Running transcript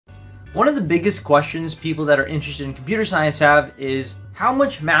One of the biggest questions people that are interested in computer science have is, how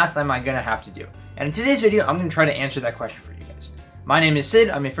much math am I going to have to do? And in today's video, I'm going to try to answer that question for you guys. My name is Sid,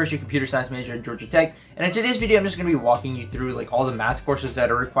 I'm a first year computer science major at Georgia Tech, and in today's video, I'm just going to be walking you through all the math courses that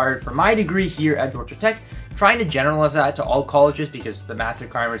are required for my degree here at Georgia Tech, trying to generalize that to all colleges because the math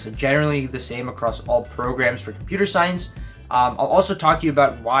requirements are generally the same across all programs for computer science. I'll also talk to you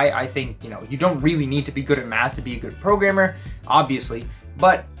about why I think, you don't really need to be good at math to be a good programmer, obviously,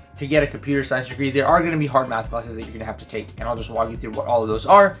 but to get a computer science degree, there are going to be hard math classes that you're going to have to take, and I'll just walk you through what all of those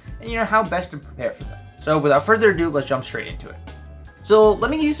are and how best to prepare for them. So without further ado, let's jump straight into it. So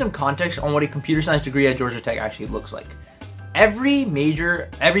let me give you some context on what a computer science degree at Georgia Tech actually looks like. Every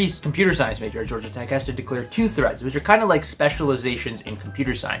computer science major at Georgia Tech has to declare 2 threads, which are kind of like specializations in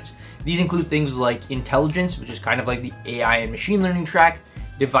computer science. These include things like intelligence, which is kind of like the AI and machine learning track,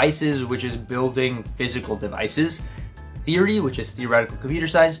 devices, which is building physical devices, theory, which is theoretical computer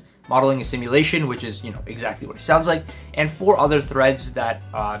science, modeling and simulation, which is, exactly what it sounds like, and 4 other threads that,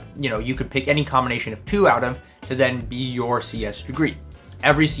 you could pick any combination of 2 out of to then be your CS degree.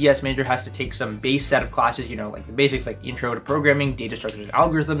 Every CS major has to take some base set of classes, like the basics like intro to programming, data structures and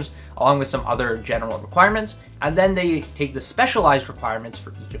algorithms, along with some other general requirements, and then they take the specialized requirements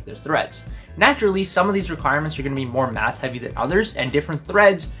for each of their threads. Naturally, some of these requirements are going to be more math heavy than others, and different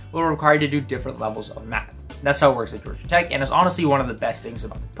threads will require you to do different levels of math. That's how it works at Georgia Tech, and it's honestly one of the best things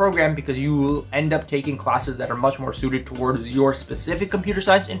about the program because you will end up taking classes that are much more suited towards your specific computer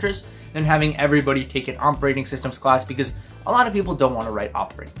science interests than having everybody take an operating systems class because a lot of people don't want to write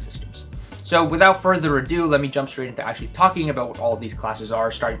operating systems. So without further ado, let me jump straight into actually talking about what all of these classes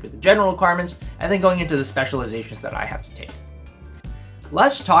are, starting with the general requirements and then going into the specializations that I have to take.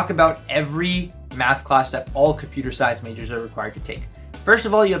 Let's talk about every math class that all computer science majors are required to take. First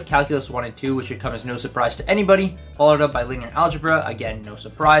of all, you have Calculus 1 and 2, which should come as no surprise to anybody, followed up by linear algebra, again, no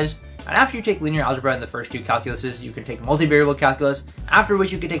surprise. And after you take linear algebra in the first 2 calculuses, you can take multivariable calculus, after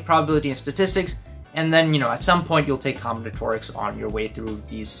which you can take probability and statistics, and then, at some point you'll take combinatorics on your way through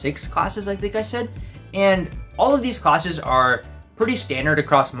these 6 classes, I think I said. And all of these classes are pretty standard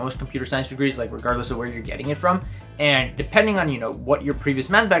across most computer science degrees, regardless of where you're getting it from. And depending on, what your previous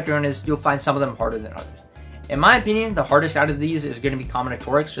math background is, you'll find some of them harder than others. In my opinion, the hardest out of these is going to be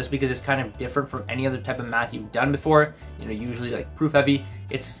combinatorics, just because it's kind of different from any other type of math you've done before, usually proof heavy.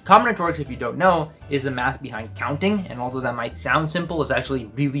 It's combinatorics, if you don't know, is the math behind counting, and although that might sound simple, it's actually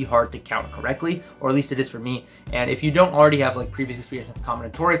really hard to count correctly, or at least it is for me. And if you don't already have previous experience with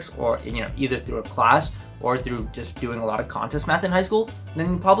combinatorics, or either through a class or through just doing a lot of contest math in high school,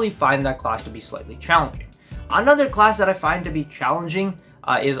 then you probably find that class to be slightly challenging. Another class that I find to be challenging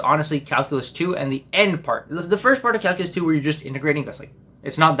is honestly Calculus 2 and the end part. The first part of Calculus 2 where you're just integrating, that's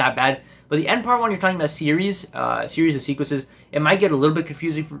it's not that bad. But the end part, when you're talking about series of sequences, it might get a little bit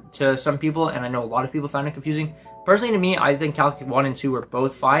confusing to some people, and I know a lot of people found it confusing. Personally, to me, I think Calc 1 and 2 were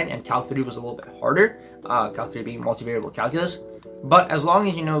both fine, and Calc 3 was a little bit harder, Calc 3 being multivariable calculus. But as long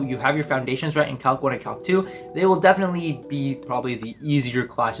as you have your foundations right in Calc 1 and Calc 2, they will definitely be probably the easier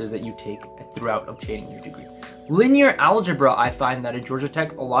classes that you take throughout obtaining your degree. Linear algebra, I find that at Georgia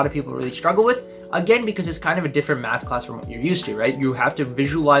Tech, a lot of people really struggle with, again, because it's kind of a different math class from what you're used to, right? You have to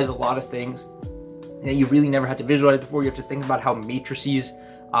visualize a lot of things that you really never had to visualize before. You have to think about how matrices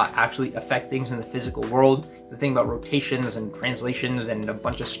actually affect things in the physical world. The thing about rotations and translations and a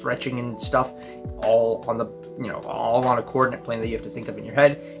bunch of stretching and stuff, all on the, all on a coordinate plane that you have to think of in your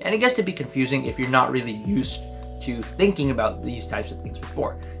head. And it gets to be confusing if you're not really used to thinking about these types of things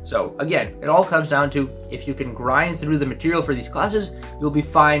before. So again, it all comes down to if you can grind through the material for these classes, you'll be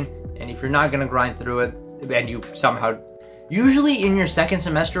fine. And if you're not going to grind through it, and you somehow, usually in your second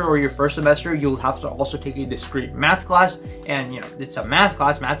semester or your first semester, you'll have to also take a discrete math class. And it's a math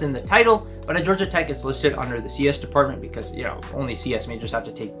class, math's in the title, but at Georgia Tech it's listed under the CS department because only CS majors have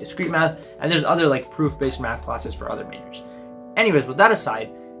to take discrete math, and there's other proof-based math classes for other majors. Anyways, with that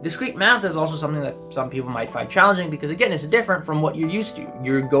aside, discrete math is also something that some people might find challenging because, again, it's different from what you're used to.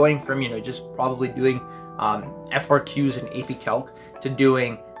 You're going from, just probably doing FRQs and AP Calc to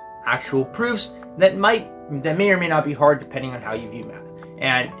doing actual proofs that may or may not be hard depending on how you view math.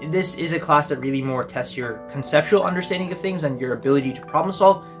 And this is a class that really more tests your conceptual understanding of things and your ability to problem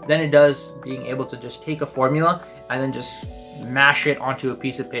solve than it does being able to just take a formula and then just mash it onto a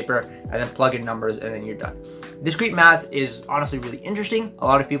piece of paper and then plug in numbers and then you're done. Discrete math is honestly really interesting. A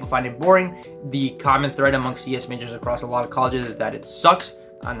lot of people find it boring. The common thread among CS majors across a lot of colleges is that it sucks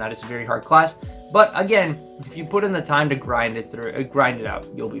and that it's a very hard class. But again, if you put in the time to grind it out,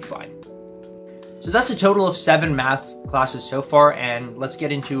 you'll be fine. So that's a total of 7 math classes so far, and let's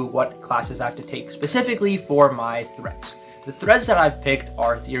get into what classes I have to take specifically for my threads. The threads that I've picked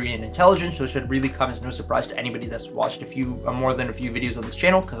are theory and intelligence, so it should really come as no surprise to anybody that's watched more than a few videos on this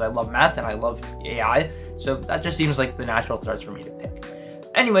channel, because I love math and I love AI, so that just seems like the natural threads for me to pick.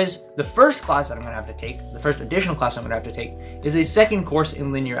 Anyways, the first class that I'm going to have to take, the first additional class I'm going to have to take, is a second course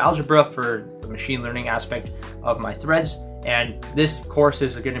in linear algebra for the machine learning aspect of my threads. And this course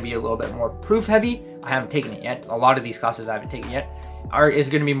is going to be a little bit more proof heavy. I haven't taken it yet. A lot of these classes I haven't taken yet is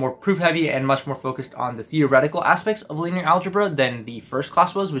going to be more proof heavy and much more focused on the theoretical aspects of linear algebra than the first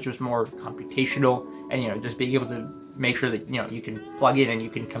class was, which was more computational and, just being able to make sure that, you can plug in and you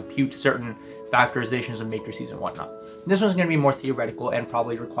can compute certain factorizations of matrices and whatnot. This one's going to be more theoretical and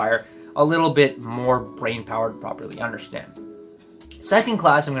probably require a little bit more brain power to properly understand. Second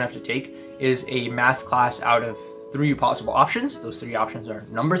class I'm going to have to take is a math class out of 3 possible options. Those 3 options are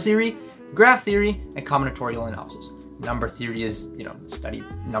number theory, graph theory, and combinatorial analysis. Number theory is, study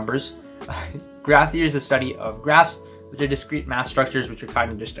numbers. Graph theory is the study of graphs, which are discrete math structures, which are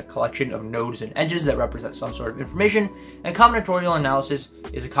kind of just a collection of nodes and edges that represent some sort of information. And combinatorial analysis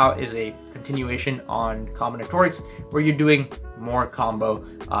is a continuation on combinatorics, where you're doing more combo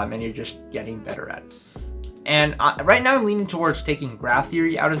and you're just getting better at it. And right now I'm leaning towards taking graph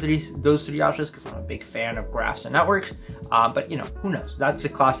theory out of those 3 options because I'm a big fan of graphs and networks. But who knows? That's a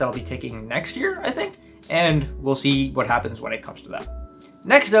class that I'll be taking next year, I think, and we'll see what happens when it comes to that.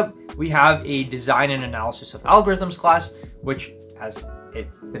 Next up, we have a design and analysis of algorithms class, which, as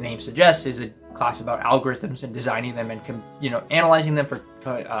the name suggests, is a class about algorithms and designing them and analyzing them for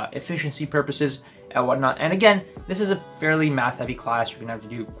efficiency purposes and whatnot. And again, this is a fairly math-heavy class. You're gonna have to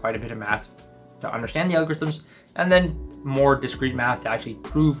do quite a bit of math to understand the algorithms, and then more discrete math to actually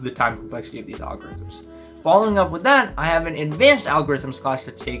prove the time complexity of these algorithms. Following up with that, I have an advanced algorithms class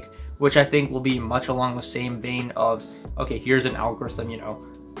to take, which I think will be much along the same vein of, okay, here's an algorithm,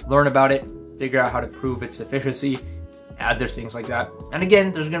 learn about it, figure out how to prove its efficiency, add their things like that. And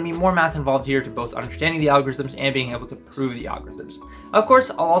again, there's going to be more math involved here to both understanding the algorithms and being able to prove the algorithms. Of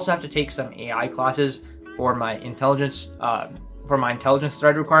course, I'll also have to take some AI classes for my intelligence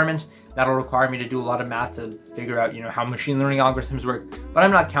thread requirements. That'll require me to do a lot of math to figure out, how machine learning algorithms work. But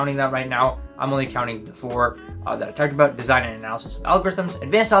I'm not counting that right now. I'm only counting the 4 that I talked about: design and analysis of algorithms,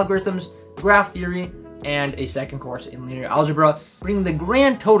 advanced algorithms, graph theory, and a second course in linear algebra, bringing the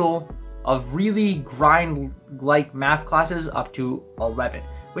grand total of really grind-like math classes up to 11,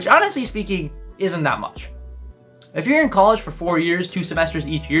 which honestly speaking isn't that much. If you're in college for 4 years, 2 semesters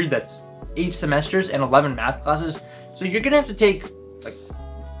each year, that's 8 semesters and 11 math classes. So you're gonna have to take like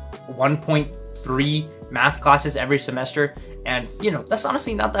 1.3 math classes every semester, and that's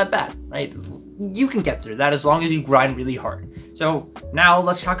honestly not that bad, right? You can get through that as long as you grind really hard. So now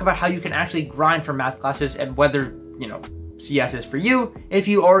let's talk about how you can actually grind for math classes and whether CS is for you if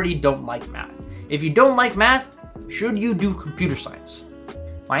you already don't like math. If you don't like math, should you do computer science?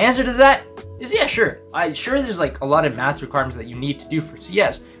 My answer to that is yeah, sure. Sure there's like a lot of math requirements that you need to do for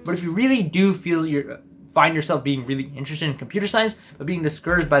CS, but if you really do find yourself being really interested in computer science but being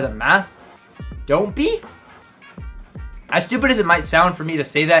discouraged by the math, don't be. As stupid as it might sound for me to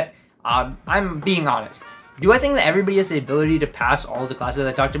say that, I'm being honest. Do I think that everybody has the ability to pass all of the classes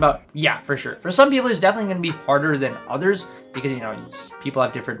I talked about? Yeah, for sure. For some people, it's definitely going to be harder than others because, people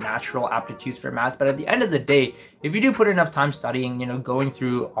have different natural aptitudes for math. But at the end of the day, if you do put enough time studying, going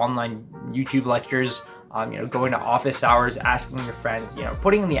through online YouTube lectures, going to office hours, asking your friends,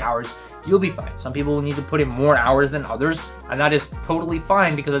 putting in the hours, you'll be fine. Some people will need to put in more hours than others, and that is totally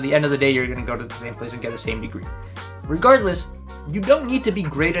fine because at the end of the day, you're going to go to the same place and get the same degree. Regardless, you don't need to be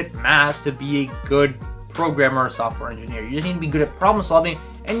great at math to be a good programmer or software engineer. You just need to be good at problem solving,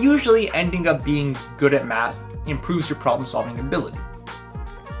 and usually ending up being good at math improves your problem solving ability.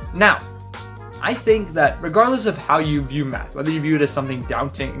 Now, I think that regardless of how you view math, whether you view it as something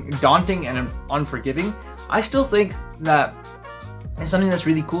daunting and unforgiving, I still think that it's something that's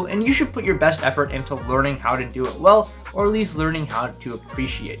really cool, and you should put your best effort into learning how to do it well, or at least learning how to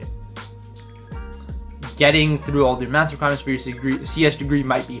appreciate it. Getting through all the math requirements for your CS degree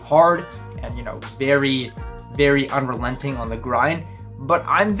might be hard and, very, very unrelenting on the grind, but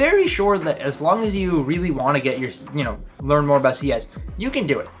I'm very sure that as long as you really want to get your, learn more about CS, you can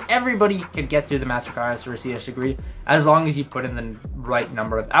do it. Everybody can get through the math requirements for a CS degree as long as you put in the right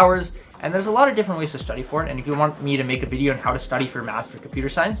number of hours, and there's a lot of different ways to study for it, and if you want me to make a video on how to study for math for computer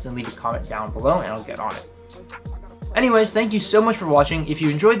science, then leave a comment down below and I'll get on it. Anyways, thank you so much for watching. If you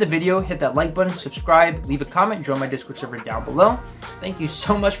enjoyed the video, hit that like button, subscribe, leave a comment, join my Discord server down below. Thank you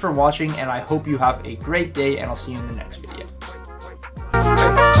so much for watching, and I hope you have a great day, and I'll see you in the next video.